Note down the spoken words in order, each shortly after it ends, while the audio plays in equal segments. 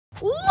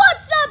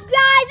What's up,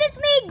 guys? It's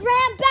me,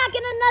 Graham, back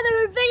in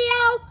another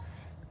video.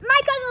 My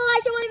cousin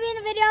Elisha wanted to be in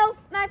a video.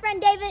 My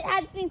friend David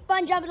has been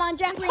fun jumping on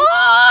trampoline.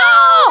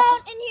 Oh! I'm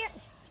alone in here.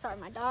 Sorry,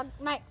 my dog.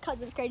 My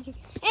cousin's crazy.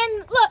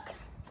 And look,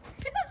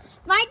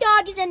 my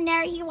dog is in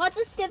there. He wants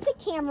to sniff the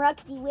camera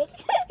because he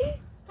wicks.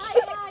 Hi,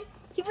 guys.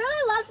 He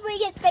really loves when he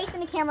gets face in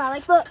the camera.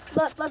 Like, look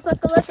at it. Look at it.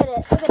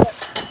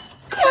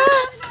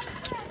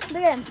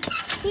 Look at him.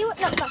 See what?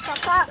 No,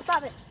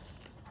 stop it.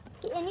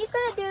 And he's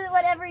gonna do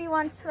whatever he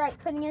wants, right?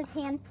 Putting his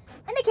hand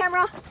in the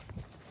camera.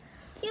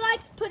 He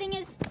likes putting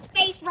his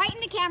face right in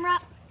the camera.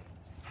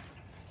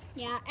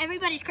 Yeah,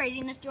 everybody's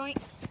crazy in this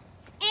joint.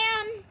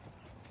 And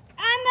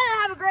I'm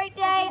gonna have a great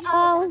day.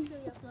 I'm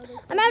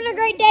having a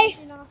great day.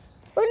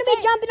 We're gonna be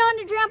jumping on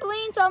the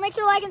trampoline, so make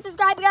sure to like and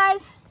subscribe,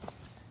 guys.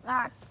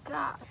 Ah,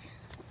 gosh.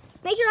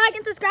 Make sure to like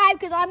and subscribe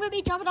because I'm gonna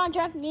be jumping on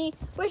trampoline.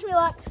 Wish me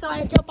luck. So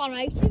I jump on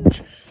my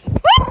shoes.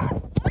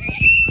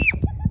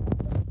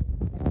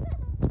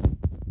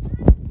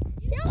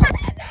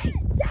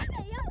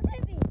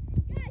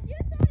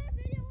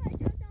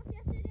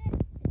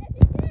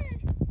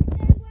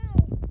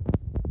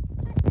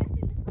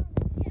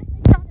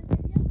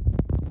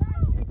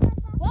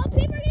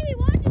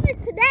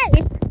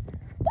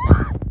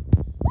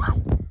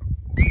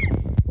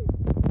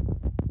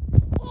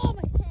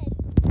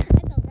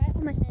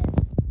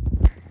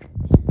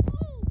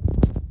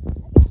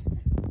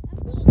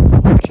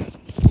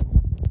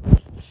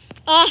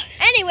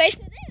 Anyways,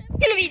 I'm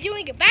gonna be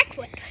doing a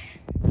backflip.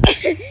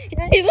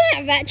 He's gonna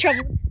have bad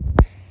trouble.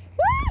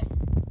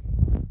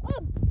 Oh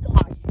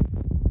gosh.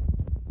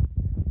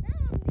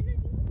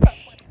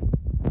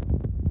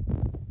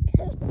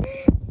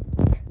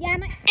 Yeah,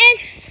 before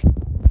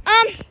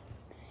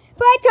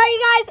I tell you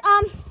guys,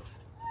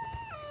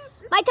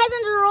 my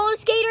cousin's a roller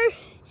skater.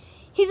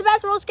 He's the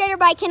best roller skater,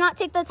 but I cannot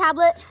take the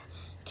tablet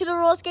to the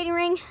roller skating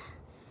ring.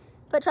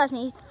 But trust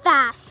me, he's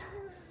fast.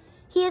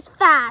 He is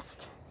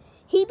fast.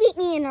 He beat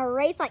me in a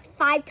race like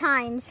 5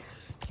 times.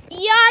 Yeah,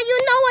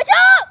 you know what's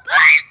up!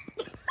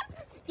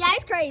 Yeah,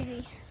 he's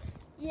crazy.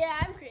 Yeah,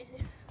 I'm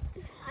crazy.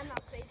 I'm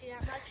not crazy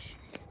that much.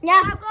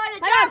 Yeah,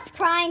 my dog's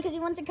crying because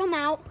he wants to come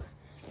out.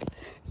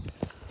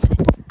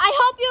 I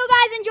hope you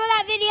guys enjoy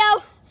that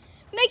video.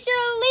 Make sure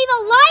to leave a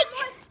like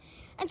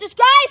and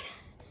subscribe.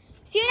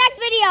 See you next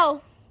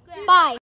video. Bye.